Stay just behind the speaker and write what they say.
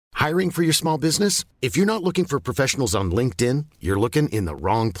Hiring for your small business? If you're not looking for professionals on LinkedIn, you're looking in the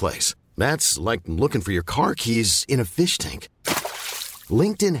wrong place. That's like looking for your car keys in a fish tank.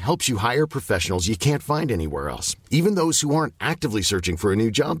 LinkedIn helps you hire professionals you can't find anywhere else, even those who aren't actively searching for a new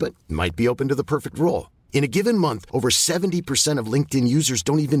job but might be open to the perfect role. In a given month, over 70% of LinkedIn users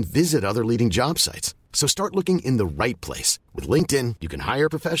don't even visit other leading job sites. So start looking in the right place. With LinkedIn, you can hire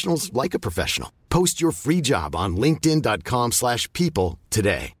professionals like a professional. Post your free job on linkedin.com/people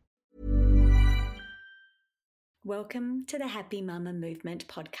today. Welcome to the Happy Mama Movement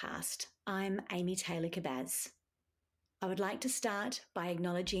podcast. I'm Amy Taylor-Kabaz. I would like to start by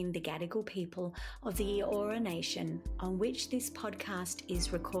acknowledging the Gadigal people of the Eora Nation on which this podcast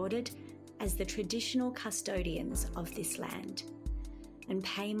is recorded as the traditional custodians of this land, and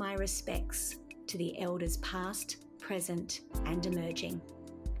pay my respects to the elders past, present, and emerging.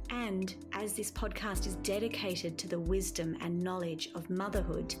 And as this podcast is dedicated to the wisdom and knowledge of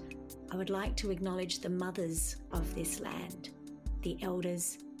motherhood, I would like to acknowledge the mothers of this land, the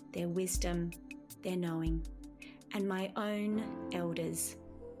elders, their wisdom, their knowing, and my own elders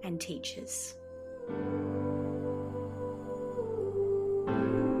and teachers.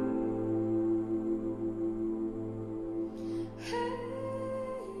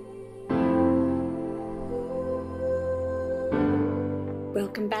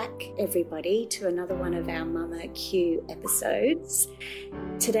 Welcome back, everybody, to another one of our Mama Q episodes.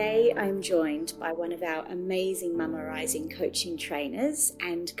 Today, I'm joined by one of our amazing Mama Rising coaching trainers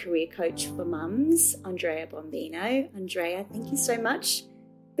and career coach for mums, Andrea Bombino. Andrea, thank you so much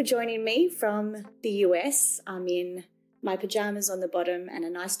for joining me from the US. I'm in my pajamas on the bottom and a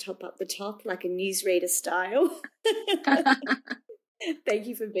nice top up the top, like a newsreader style. Thank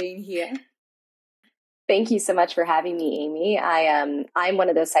you for being here. Thank you so much for having me, Amy. I'm one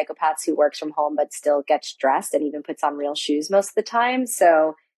of those psychopaths who works from home but still gets dressed and even puts on real shoes most of the time.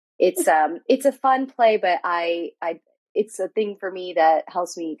 So it's a fun play, but it's a thing for me that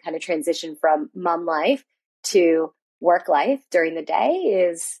helps me kind of transition from mom life to work life during the day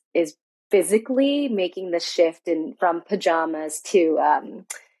is physically making the shift from pajamas to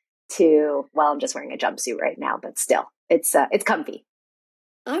well, I'm just wearing a jumpsuit right now, but still it's comfy.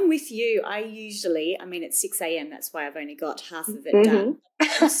 I'm with you. It's 6 a.m. That's why I've only got half of it done.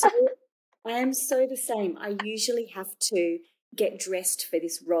 I am so the same. I usually have to get dressed for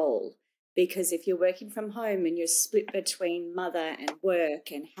this role because if you're working from home and you're split between mother and work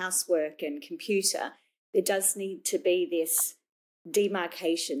and housework and computer, there does need to be this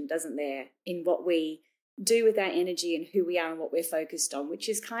demarcation, doesn't there, in what we do with our energy and who we are and what we're focused on, which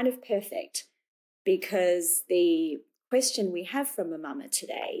is kind of perfect because the question we have from a mama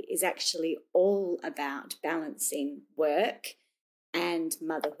today is actually all about balancing work and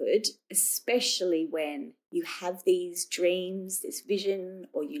motherhood, especially when you have these dreams, this vision,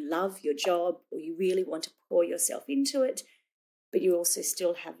 or you love your job, or you really want to pour yourself into it, but you also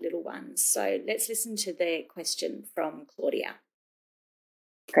still have little ones. So let's listen to the question from Claudia.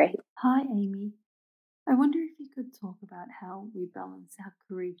 Great. Hi, Amy. I wonder if you could talk about how we balance our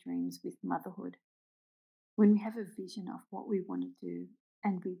career dreams with motherhood. When we have a vision of what we want to do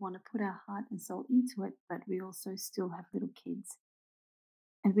and we want to put our heart and soul into it, but we also still have little kids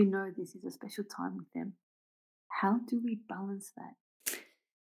and we know this is a special time with them, how do we balance that?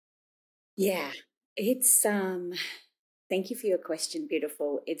 Yeah, it's thank you for your question,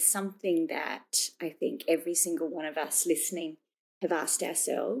 beautiful. It's something that I think every single one of us listening have asked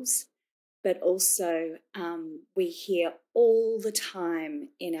ourselves. But also we hear all the time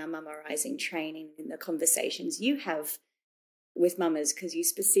in our Mama Rising training, in the conversations you have with mamas, because you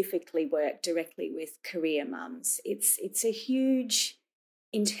specifically work directly with career mums. It's a huge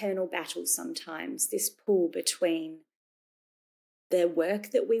internal battle sometimes, this pull between the work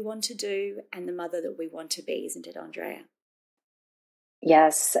that we want to do and the mother that we want to be, isn't it, Andrea?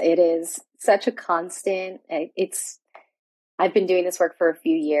 Yes, it is such a constant. I've been doing this work for a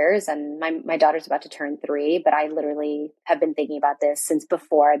few years and my daughter's about to turn 3, but I literally have been thinking about this since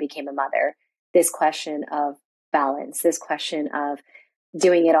before I became a mother. This question of balance, this question of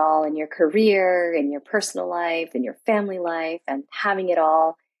doing it all in your career, in your personal life, in your family life, and having it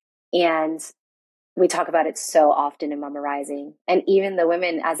all. And we talk about it so often in Mama Rising. And even the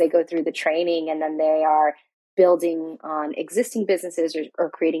women, as they go through the training and then they are building on existing businesses or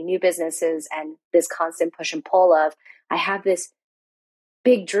creating new businesses, and this constant push and pull of, I have this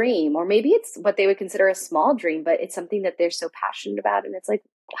big dream, or maybe it's what they would consider a small dream, but it's something that they're so passionate about. And it's like,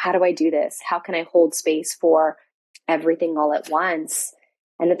 how do I do this? How can I hold space for everything all at once?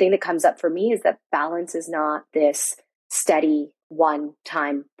 And the thing that comes up for me is that balance is not this steady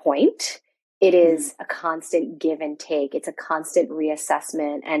one-time point. It is a constant give and take. It's a constant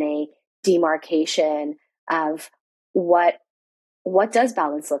reassessment and a demarcation of what does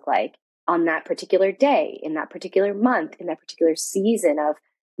balance look like on that particular day, in that particular month, in that particular season of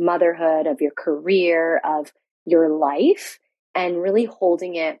motherhood, of your career, of your life, and really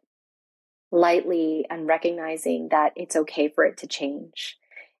holding it lightly and recognizing that it's okay for it to change.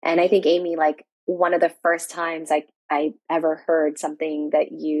 And I think, Amy, like one of the first times I ever heard something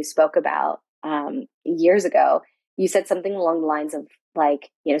that you spoke about years ago, you said something along the lines of like,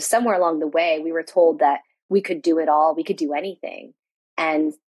 you know, somewhere along the way, we were told that we could do it all, we could do anything.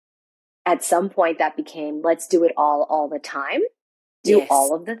 And at some point that became, let's do it all the time, do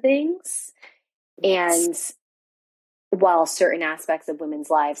all of the things. And while certain aspects of women's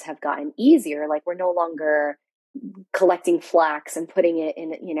lives have gotten easier, like we're no longer collecting flax and putting it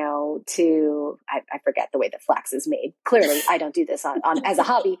in, you know, to, I forget the way that flax is made. Clearly I don't do this on as a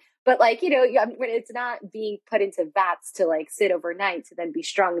hobby, but like, you know, when it's not being put into vats to like sit overnight to then be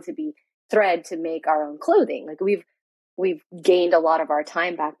strung to be thread to make our own clothing. Like we've gained a lot of our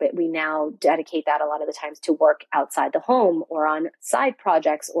time back, but we now dedicate that a lot of the times to work outside the home or on side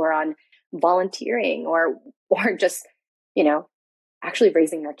projects or on volunteering or just, you know, actually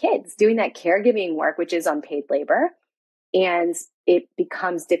raising our kids, doing that caregiving work, which is unpaid labor. And it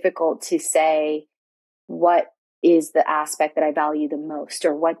becomes difficult to say, what is the aspect that I value the most,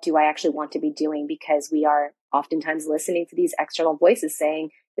 or what do I actually want to be doing? Because we are oftentimes listening to these external voices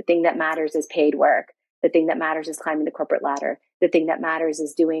saying the thing that matters is paid work. The thing that matters is climbing the corporate ladder. The thing that matters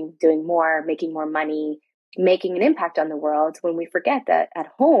is doing more, making more money, making an impact on the world, when we forget that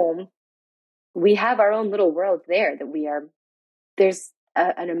at home, we have our own little world there that there's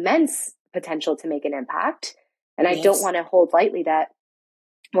an immense potential to make an impact. And I don't want to hold lightly that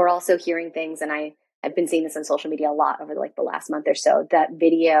we're also hearing things. And I've been seeing this on social media a lot over like the last month or so, that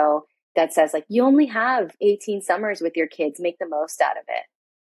video that says like, you only have 18 summers with your kids, make the most out of it.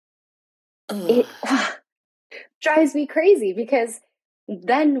 It drives me crazy, because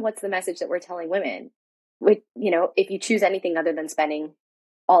then what's the message that we're telling women? With, you know, if you choose anything other than spending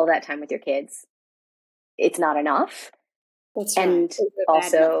all that time with your kids, it's not enough. That's and right.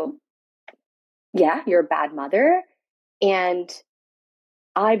 Also, you're a bad mother. And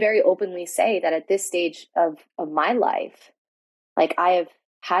I very openly say that at this stage of my life, like I have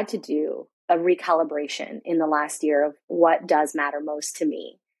had to do a recalibration in the last year of what does matter most to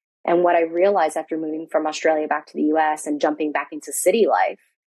me. And what I realized after moving from Australia back to the US and jumping back into city life,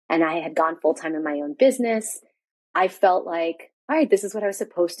 and I had gone full time in my own business, I felt like, all right, this is what I was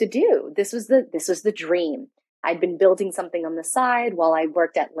supposed to do. This was the dream. I'd been building something on the side while I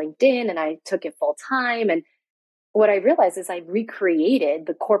worked at LinkedIn, and I took it full time. And what I realized is I recreated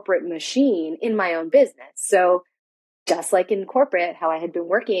the corporate machine in my own business. So just like in corporate, how I had been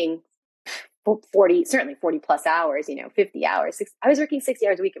working 40 plus hours, 50 hours, I was working 60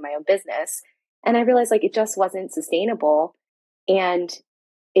 hours a week in my own business. And I realized like it just wasn't sustainable. And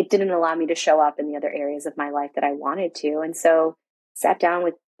it didn't allow me to show up in the other areas of my life that I wanted to. And so sat down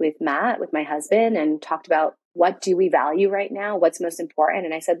with Matt, with my husband, and talked about, what do we value right now? What's most important?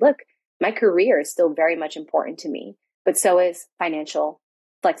 And I said, look, my career is still very much important to me, but so is financial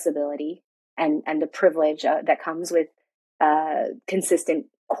flexibility and the privilege that comes with consistent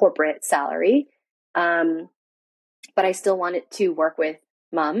corporate salary. But I still wanted to work with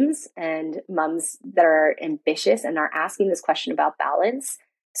moms that are ambitious and are asking this question about balance.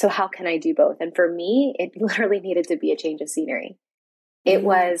 So how can I do both? And for me, it literally needed to be a change of scenery. It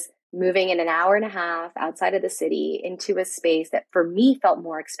was moving in an hour and a half outside of the city into a space that for me felt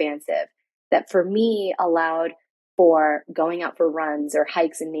more expansive, that for me allowed for going out for runs or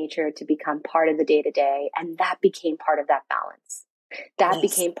hikes in nature to become part of the day-to-day. And that became part of that balance. That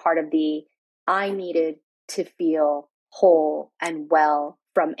became part of I needed to feel whole and well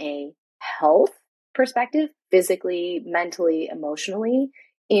from a health perspective, physically, mentally, emotionally,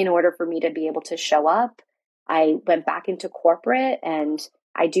 in order for me to be able to show up. I went back into corporate, and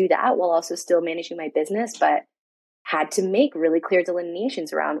I do that while also still managing my business, but had to make really clear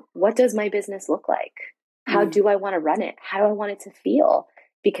delineations around, what does my business look like? How do I want to run it? How do I want it to feel?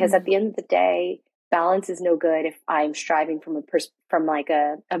 Because at the end of the day, balance is no good if I'm striving from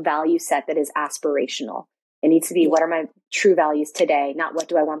a value set that is aspirational. It needs to be, what are my true values today, not what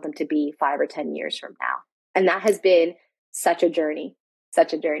do I want them to be 5 or 10 years from now. And that has been such a journey.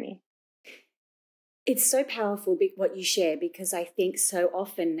 It's so powerful what you share, because I think so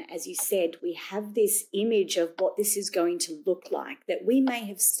often, as you said, we have this image of what this is going to look like that we may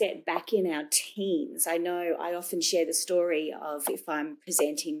have set back in our teens. I know I often share the story of, if I'm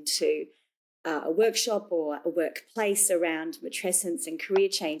presenting to a workshop or a workplace around matrescence and career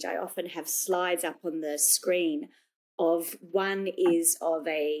change, I often have slides up on the screen of one is of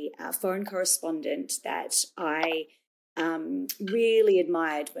a foreign correspondent that I really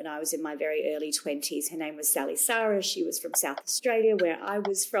admired when I was in my very early 20s. Her name was Sally Sarah. She was from South Australia, where I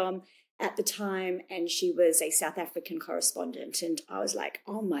was from at the time, and she was a South African correspondent. And I was like,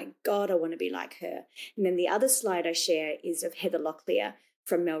 oh my God, I want to be like her. And then the other slide I share is of Heather Locklear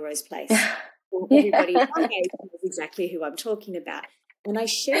from Melrose Place. Everybody knows exactly who I'm talking about. And I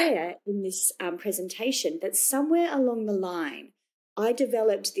share in this presentation that somewhere along the line, I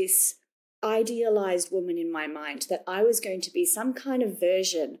developed this idealized woman in my mind, that I was going to be some kind of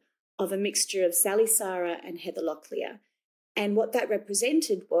version of a mixture of Sally Sarah and Heather Locklear. And what that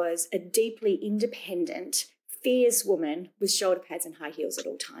represented was a deeply independent, fierce woman with shoulder pads and high heels at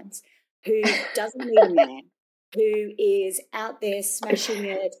all times, who doesn't need a man, who is out there smashing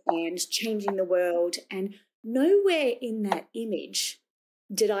it and changing the world. And nowhere in that image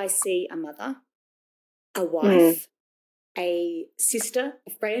did I see a mother, a wife, a sister,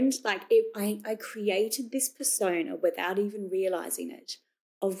 a friend. Like I created this persona without even realizing it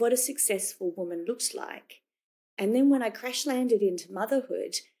of what a successful woman looks like. And then when I crash landed into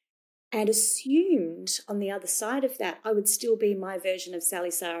motherhood and assumed on the other side of that I would still be my version of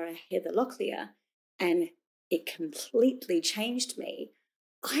Sally Sarah, Heather Locklear, and it completely changed me.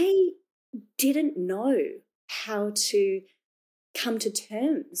 I didn't know how to come to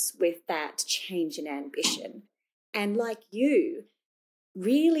terms with that change in ambition. And like you,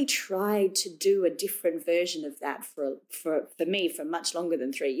 really tried to do a different version of that for me for much longer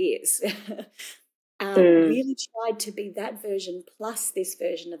than 3 years. Really tried to be that version plus this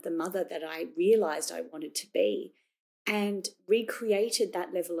version of the mother that I realized I wanted to be, and recreated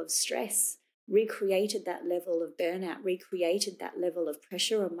that level of stress, recreated that level of burnout, recreated that level of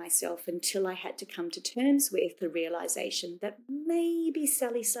pressure on myself until I had to come to terms with the realization that maybe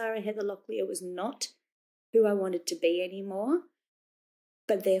Sally Sarah Heather Locklear was not who I wanted to be anymore,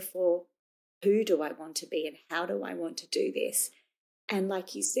 but therefore, who do I want to be and how do I want to do this? And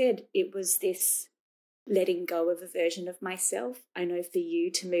like you said, it was this letting go of a version of myself. I know for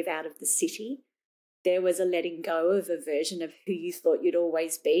you to move out of the city, there was a letting go of a version of who you thought you'd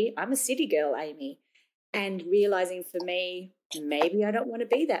always be. I'm a city girl, Amy. And realizing for me, maybe I don't want to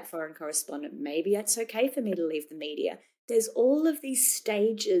be that foreign correspondent. Maybe it's okay for me to leave the media. There's all of these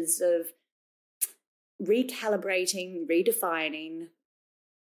stages of recalibrating, redefining,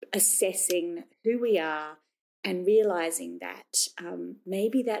 assessing who we are, and realizing that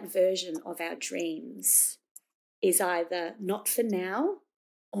maybe that version of our dreams is either not for now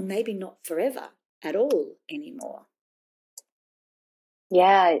or maybe not forever at all anymore.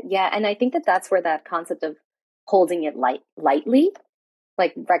 Yeah. And I think that that's where that concept of holding it lightly,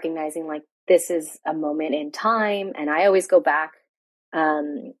 like recognizing like this is a moment in time. And I always go back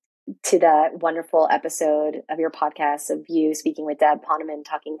to that wonderful episode of your podcast of you speaking with Deb Poneman,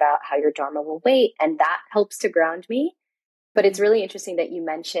 talking about how your Dharma will wait. And that helps to ground me. But it's really interesting that you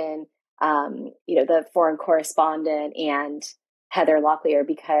mention, the foreign correspondent and Heather Locklear,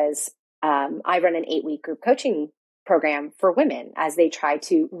 because I run an 8-week group coaching program for women as they try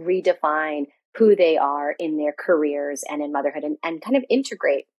to redefine who they are in their careers and in motherhood, and kind of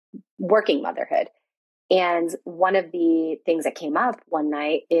integrate working motherhood. And one of the things that came up one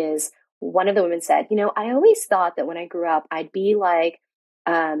night is one of the women said, I always thought that when I grew up, I'd be like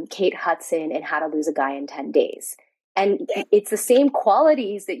Kate Hudson in How to Lose a Guy in 10 Days. And it's the same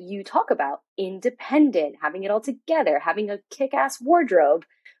qualities that you talk about: independent, having it all together, having a kick-ass wardrobe.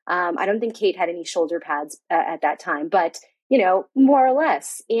 I don't think Kate had any shoulder pads at that time, but, more or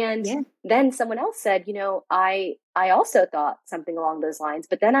less. And then someone else said, I also thought something along those lines.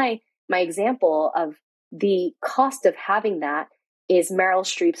 But then my example of the cost of having that is Meryl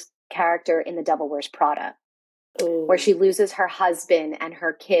Streep's character in The Devil Wears Prada, where she loses her husband and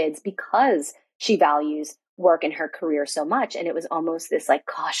her kids because she values work in her career so much. And it was almost this like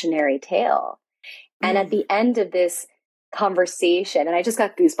cautionary tale. And at the end of this conversation, and I just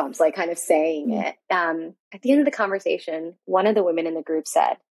got goosebumps, like kind of saying it, at the end of the conversation, one of the women in the group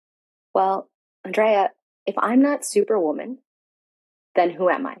said, well, Andrea, if I'm not Superwoman, then who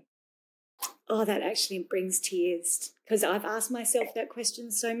am I? Oh, that actually brings tears, because I've asked myself that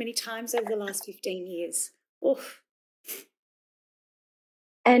question so many times over the last 15 years. Oof.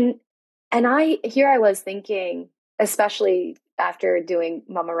 And I was thinking, especially after doing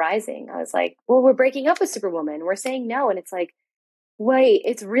Mama Rising, I was like, well, we're breaking up with Superwoman. We're saying no. And it's like, wait,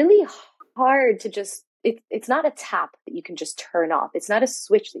 it's really hard to just, it's not a tap that you can just turn off. It's not a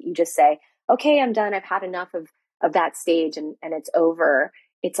switch that you just say, okay, I'm done. I've had enough of that stage and it's over.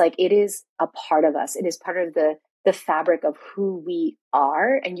 it's like, it is a part of us. It is part of the fabric of who we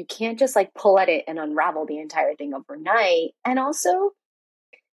are. And you can't just like pull at it and unravel the entire thing overnight. And also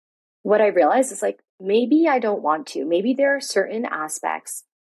what I realized is like, maybe I don't want to. Maybe there are certain aspects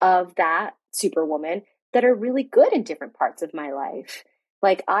of that superwoman that are really good in different parts of my life.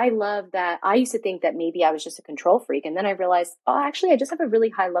 Like, I love that. I used to think that maybe I was just a control freak. And then I realized, oh, actually, I just have a really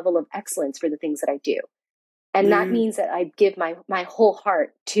high level of excellence for the things that I do. And that means that I give my whole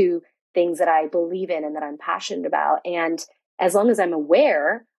heart to things that I believe in and that I'm passionate about. And as long as I'm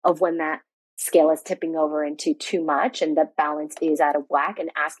aware of when that scale is tipping over into too much and the balance is out of whack,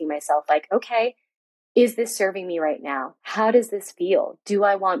 and asking myself like, okay, is this serving me right now? How does this feel? Do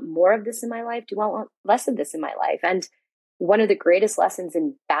I want more of this in my life? Do I want less of this in my life? And one of the greatest lessons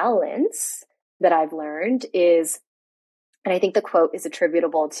in balance that I've learned is, and I think the quote is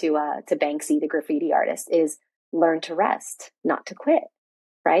attributable to Banksy, the graffiti artist, is learn to rest, not to quit,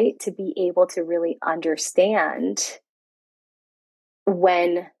 right? To be able to really understand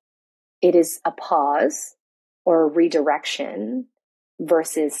when it is a pause or a redirection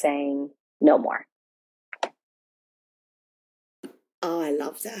versus saying no more. Oh, I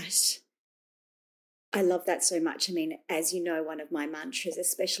love that. I love that so much. I mean, as you know, one of my mantras,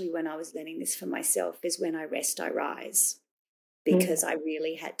 especially when I was learning this for myself, is when I rest, I rise. Because I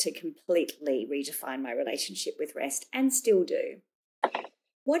really had to completely redefine my relationship with rest, and still do.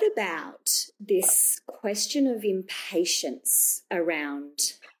 What about this question of impatience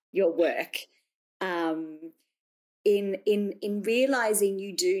around your work? In realizing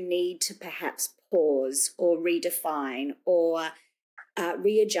you do need to perhaps pause or redefine or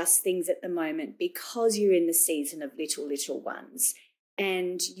readjust things at the moment because you're in the season of little ones,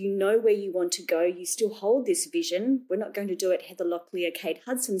 and you know where you want to go. You still hold this vision. We're not going to do it Heather Locklear, Kate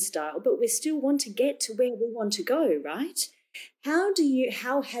Hudson style, but we still want to get to where we want to go, right?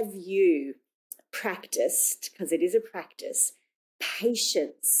 How have you practiced, because it is a practice,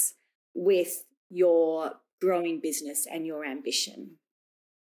 patience with your growing business and your ambition?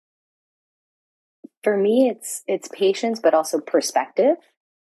 For me, it's patience, but also perspective.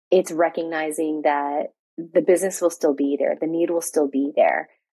 It's recognizing that the business will still be there. The need will still be there.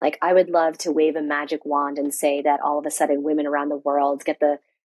 Like, I would love to wave a magic wand and say that all of a sudden women around the world get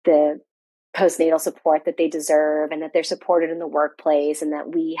the postnatal support that they deserve, and that they're supported in the workplace, and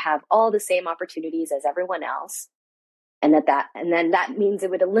that we have all the same opportunities as everyone else. And then that means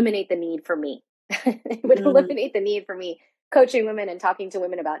it would eliminate the need for me. It would eliminate the need for me coaching women and talking to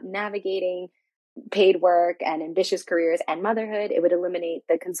women about navigating paid work and ambitious careers and motherhood. It would eliminate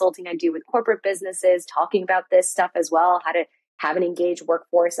the consulting I do with corporate businesses, talking about this stuff as well, how to have an engaged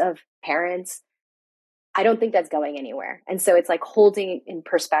workforce of parents. I don't think that's going anywhere. And so it's like holding in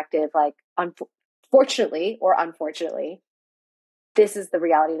perspective, like, fortunately or unfortunately, this is the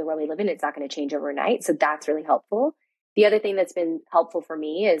reality of the world we live in. It's not going to change overnight. So that's really helpful. The other thing that's been helpful for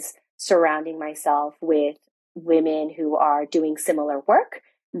me is surrounding myself with women who are doing similar work,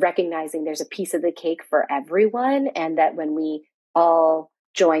 recognizing there's a piece of the cake for everyone, and that when we all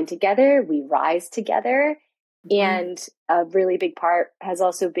join together, we rise together. And a really big part has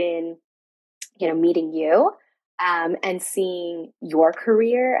also been, meeting you and seeing your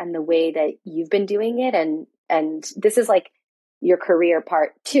career and the way that you've been doing it. And this is like your career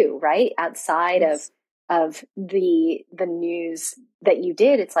part too, right? Outside of the news that you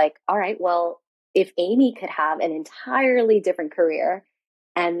did, it's like, all right, well, if Amy could have an entirely different career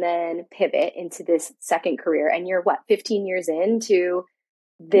and then pivot into this second career, and you're 15 years into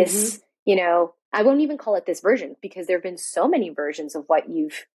this, I won't even call it this version, because there have been so many versions of what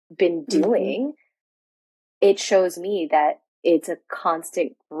you've been doing. It shows me that it's a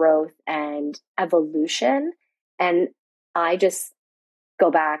constant growth and evolution. And I just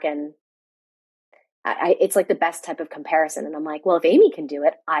go back and it's like the best type of comparison. And I'm like, well, if Amy can do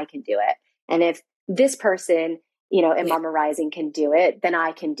it, I can do it. And if this person, in Mama Rising can do it, then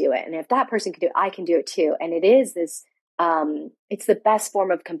I can do it. And if that person can do it, I can do it too. And it is this, it's the best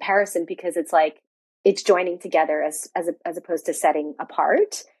form of comparison, because it's like, it's joining together as opposed to setting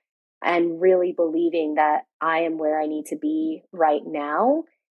apart, and really believing that I am where I need to be right now.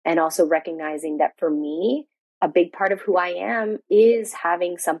 And also recognizing that for me, a big part of who I am is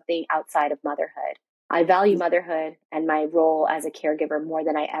having something outside of motherhood. I value motherhood and my role as a caregiver more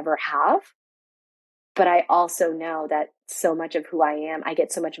than I ever have. But I also know that so much of who I am, I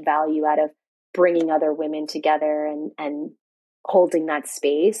get so much value out of bringing other women together and holding that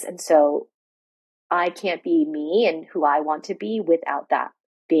space. And so I can't be me and who I want to be without that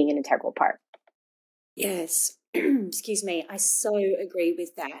being an integral part. Yes. Excuse me. I so agree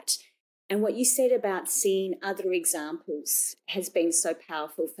with that. And what you said about seeing other examples has been so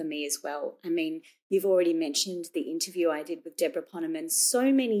powerful for me as well. I mean, you've already mentioned the interview I did with Deborah Poneman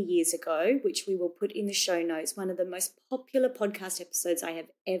so many years ago, which we will put in the show notes, one of the most popular podcast episodes I have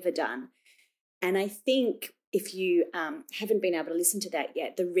ever done. And I think if you haven't been able to listen to that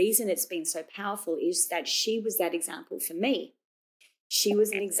yet, the reason it's been so powerful is that she was that example for me. She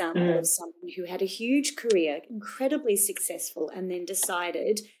was an example of someone who had a huge career, incredibly successful, and then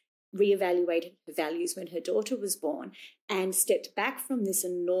decided, reevaluated her values when her daughter was born, and stepped back from this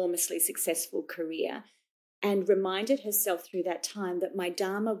enormously successful career and reminded herself through that time that my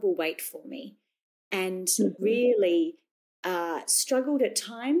Dharma will wait for me, and really struggled at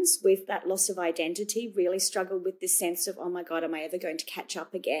times with that loss of identity, really struggled with this sense of, oh my God, am I ever going to catch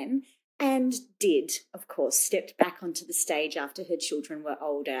up again? And did, of course, stepped back onto the stage after her children were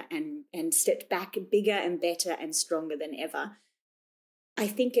older and stepped back bigger and better and stronger than ever. I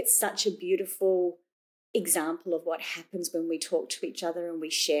think it's such a beautiful example of what happens when we talk to each other and we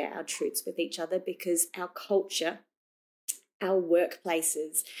share our truths with each other, because our culture, our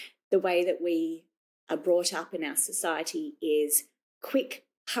workplaces, the way that we are brought up in our society is quick,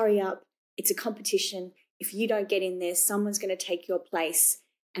 hurry up, it's a competition. If you don't get in there, someone's going to take your place.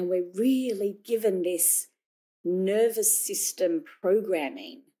 And we're really given this nervous system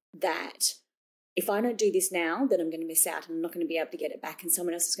programming that if I don't do this now, then I'm going to miss out and I'm not going to be able to get it back and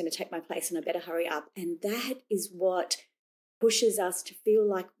someone else is going to take my place and I better hurry up. And that is what pushes us to feel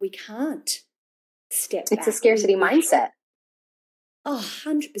like we can't step back. It's a scarcity mindset. Oh,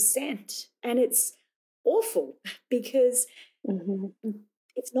 100%. And it's awful because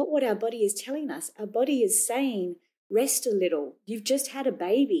it's not what our body is telling us. Our body is saying, rest a little. You've just had a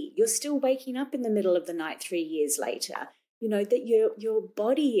baby. You're still waking up in the middle of the night 3 years later. You know, that your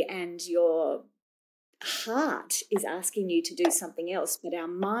body and your heart is asking you to do something else. But our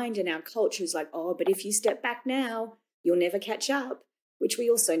mind and our culture is like, oh, but if you step back now, you'll never catch up, which we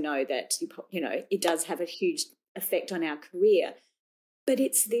also know that, you know, it does have a huge effect on our career. But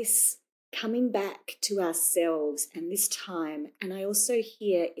it's this coming back to ourselves and this time. And I also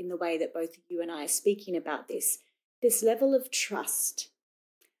hear in the way that both you and I are speaking about this level of trust.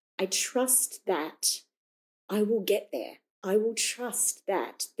 I trust that I will get there. I will trust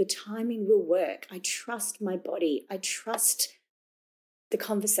that the timing will work. I trust my body. I trust the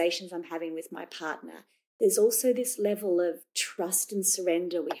conversations I'm having with my partner. There's also this level of trust and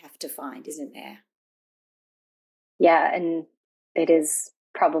surrender we have to find, isn't there? Yeah, and it is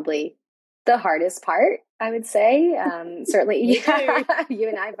probably the hardest part, I would say. Certainly, yeah, you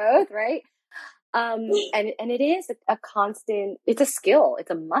and I both, right? And it is a constant, it's a skill,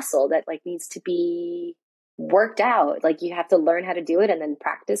 it's a muscle that like needs to be worked out. Like you have to learn how to do it and then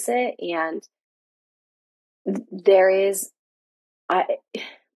practice it. And there is,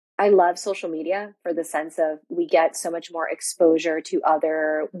 I love social media for the sense of we get so much more exposure to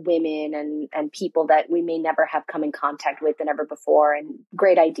other women and people that we may never have come in contact with than ever before, and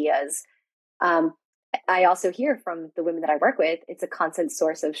great ideas. I also hear from the women that I work with, it's a constant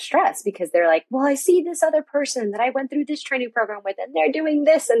source of stress because they're like, well, I see this other person that I went through this training program with and they're doing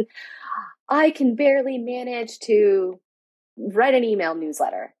this and I can barely manage to write an email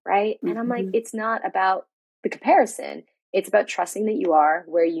newsletter, right? And I'm like, it's not about the comparison. It's about trusting that you are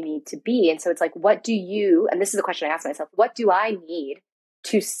where you need to be. And so it's like, what do you, and this is the question I ask myself, what do I need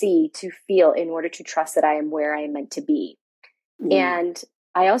to see, to feel in order to trust that I am where I am meant to be? And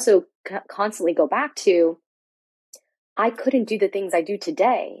I also constantly go back to, I couldn't do the things I do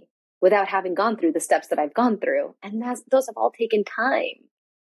today without having gone through the steps that I've gone through. And those have all taken time.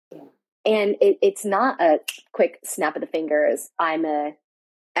 And it's not a quick snap of the fingers. I'm a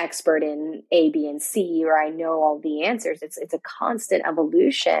expert in A, B, and C, or I know all the answers. It's a constant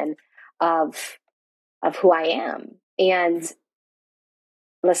evolution of who I am. And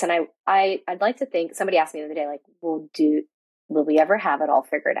listen, I'd like to think, somebody asked me the other day, like, will we ever have it all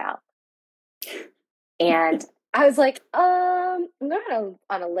figured out? And I was like, I'm going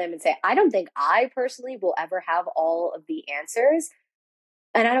on a limb and say, I don't think I personally will ever have all of the answers.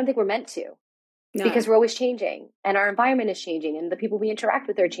 And I don't think we're meant to. No. Because we're always changing and our environment is changing and the people we interact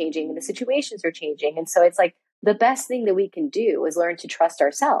with are changing and the situations are changing. And so it's like the best thing that we can do is learn to trust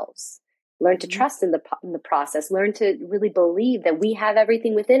ourselves, learn to trust in the process, learn to really believe that we have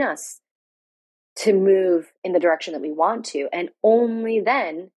everything within us to move in the direction that we want to. And only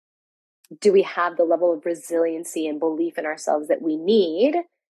then do we have the level of resiliency and belief in ourselves that we need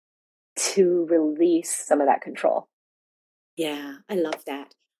to release some of that control. Yeah, I love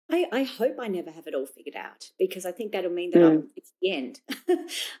that. I hope I never have it all figured out because I think that'll mean that it's the end.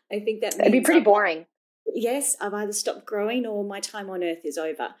 I think that means it'd be pretty boring. Yes, I've either stopped growing or my time on earth is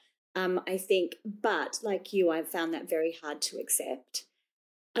over. I think, but like you, I've found that very hard to accept.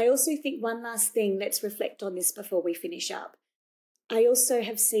 I also think one last thing, let's reflect on this before we finish up. I also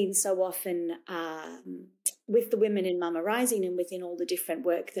have seen so often with the women in Mama Rising and within all the different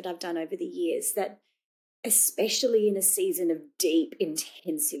work that I've done over the years that especially in a season of deep,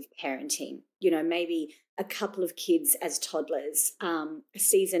 intensive parenting, maybe a couple of kids as toddlers, a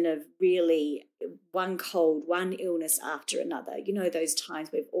season of really one cold, one illness after another, those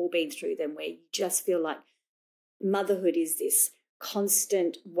times we've all been through them where you just feel like motherhood is this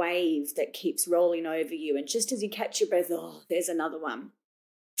constant wave that keeps rolling over you. And just as you catch your breath, oh, there's another one.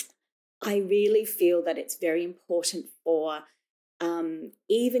 I really feel that it's very important for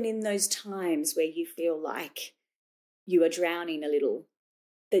even in those times where you feel like you are drowning a little,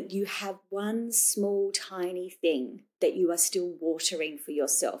 that you have one small tiny thing that you are still watering for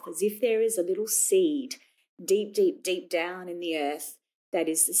yourself, as if there is a little seed deep, deep, deep down in the earth that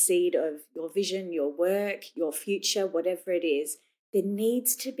is the seed of your vision, your work, your future, whatever it is. There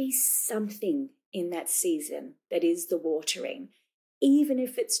needs to be something in that season that is the watering, even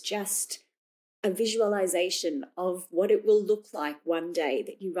if it's just a visualization of what it will look like one day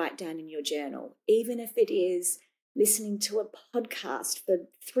that you write down in your journal, even if it is listening to a podcast for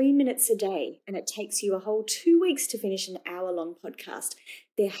 3 minutes a day and it takes you a whole 2 weeks to finish an hour-long podcast.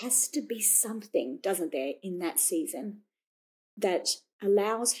 There has to be something, doesn't there, in that season that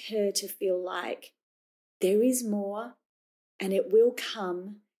allows her to feel like there is more and it will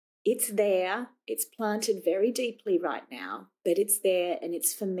come. It's there. It's planted very deeply right now, but it's there and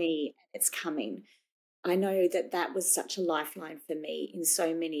it's for me. It's coming. I know that was such a lifeline for me in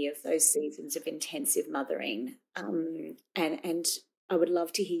so many of those seasons of intensive mothering. And I would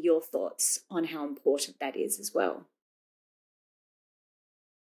love to hear your thoughts on how important that is as well.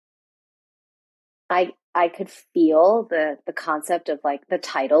 I could feel the concept of like the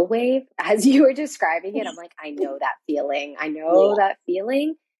tidal wave as you were describing it. I'm like, I know that feeling. I know that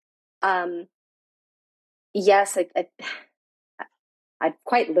feeling. Yes, I've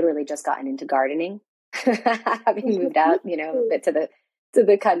quite literally just gotten into gardening, having moved out, a bit to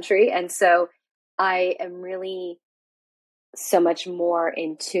the country. And so I am really so much more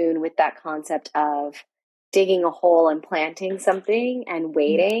in tune with that concept of digging a hole and planting something and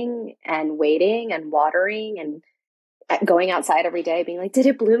waiting and waiting and watering and going outside every day being like, did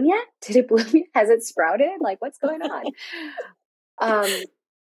it bloom yet? Did it bloom yet? Has it sprouted? Like, what's going on?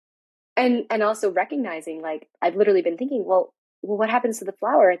 And also recognizing, like, I've literally been thinking, well, what happens to the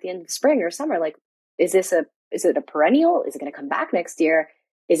flower at the end of the spring or summer? Like, is it a perennial? Is it going to come back next year?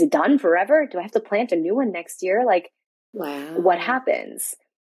 Is it done forever? Do I have to plant a new one next year? Like, wow, what happens?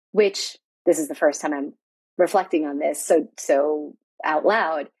 Which this is the first time I'm reflecting on this so out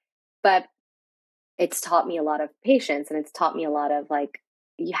loud, but it's taught me a lot of patience, and it's taught me a lot of like,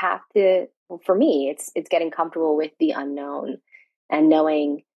 you have to, well, for me, it's getting comfortable with the unknown and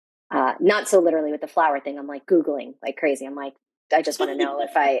knowing, not so literally with the flower thing. I'm like Googling like crazy. I'm like, I just want to know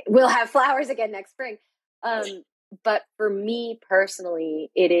if I will have flowers again next spring. But for me personally,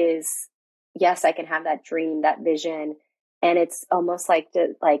 it is, yes, I can have that dream, that vision. And it's almost like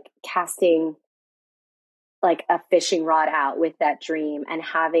casting like a fishing rod out with that dream and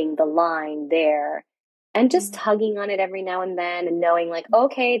having the line there and just tugging on it every now and then and knowing like,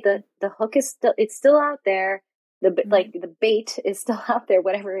 okay, the hook is it's still out there. The bait is still out there,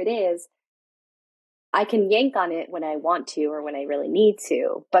 whatever it is. I can yank on it when I want to or when I really need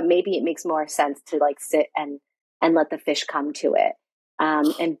to, but maybe it makes more sense to like sit and let the fish come to it.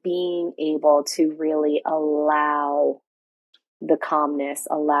 And being able to really allow the calmness,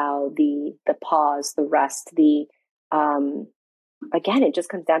 allow the pause, the rest, again, it just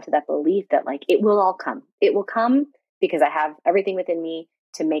comes down to that belief that like, it will all come. It will come because I have everything within me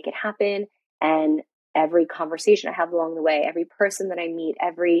to make it happen. And every conversation I have along the way, every person that I meet,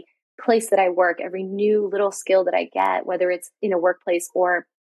 every place that I work, every new little skill that I get, whether it's in a workplace or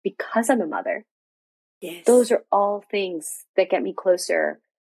because I'm a mother, yes, those are all things that get me closer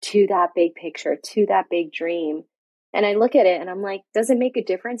to that big picture, to that big dream. And I look at it and I'm like, does it make a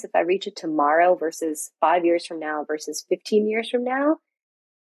difference if I reach it tomorrow versus 5 years from now versus 15 years from now?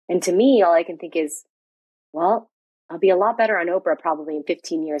 And to me, all I can think is, well, I'll be a lot better on Oprah probably in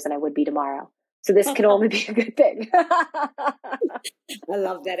 15 years than I would be tomorrow. So this can only be a good thing. I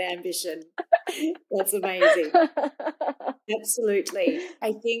love that ambition. That's amazing. Absolutely.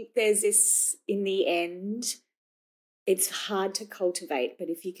 I think there's this, in the end, it's hard to cultivate, but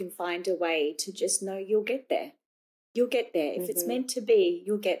if you can find a way to just know you'll get there. You'll get there. If it's meant to be,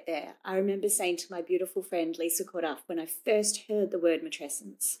 you'll get there. I remember saying to my beautiful friend, Lisa Corduff, when I first heard the word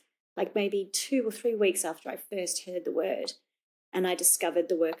matrescence, like maybe 2 or 3 weeks after I first heard the word, and I discovered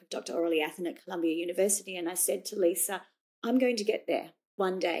the work of Dr. Aurelie Athen at Columbia University. And I said to Lisa, I'm going to get there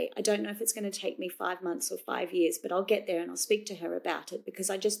one day. I don't know if it's going to take me 5 months or 5 years, but I'll get there and I'll speak to her about it because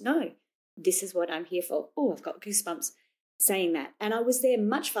I just know this is what I'm here for. Oh, I've got goosebumps saying that. And I was there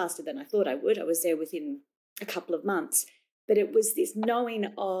much faster than I thought I would. I was there within a couple of months. But it was this knowing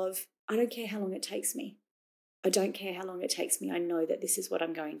of, I don't care how long it takes me. I don't care how long it takes me. I know that this is what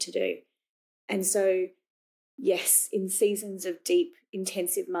I'm going to do. And so, yes, in seasons of deep,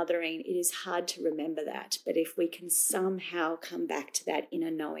 intensive mothering, it is hard to remember that. But if we can somehow come back to that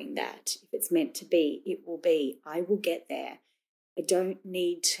inner knowing that if it's meant to be, it will be. I will get there. I don't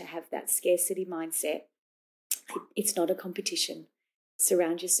need to have that scarcity mindset. It's not a competition.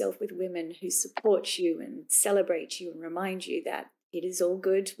 Surround yourself with women who support you and celebrate you and remind you that it is all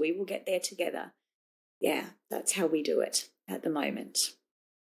good. We will get there together. Yeah, that's how we do it at the moment.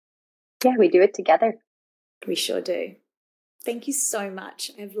 Yeah, we do it together. We sure do. Thank you so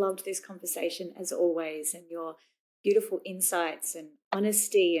much. I've loved this conversation as always, and your beautiful insights and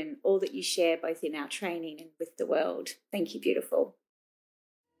honesty and all that you share both in our training and with the world. Thank you, beautiful.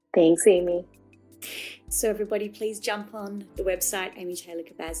 Thanks, Amy. So everybody, please jump on the website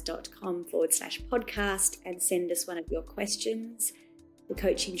amytaylorkabaz.com/podcast and send us one of your questions. The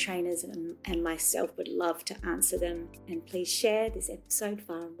coaching trainers and myself would love to answer them. And please share this episode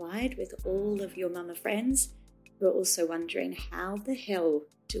far and wide with all of your mama friends who are also wondering, how the hell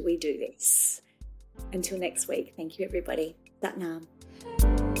do we do this? Until next week, thank you everybody. Sat Nam.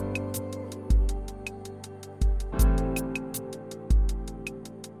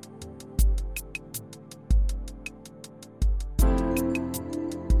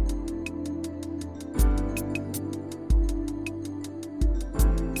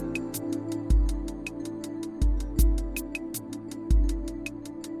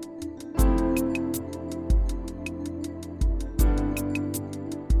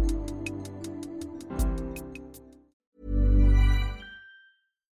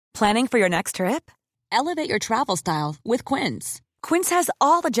 Planning for your next trip? Elevate your travel style with Quince. Quince has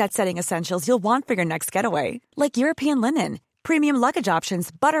all the jet-setting essentials you'll want for your next getaway, like European linen, premium luggage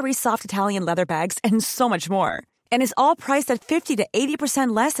options, buttery soft Italian leather bags, and so much more. And is all priced at 50 to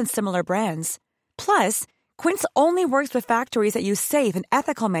 80% less than similar brands. Plus, Quince only works with factories that use safe and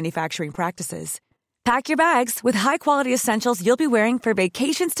ethical manufacturing practices. Pack your bags with high-quality essentials you'll be wearing for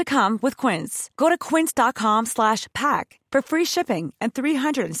vacations to come with Quince. Go to quince.com/pack for free shipping and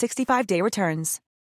 365-day returns.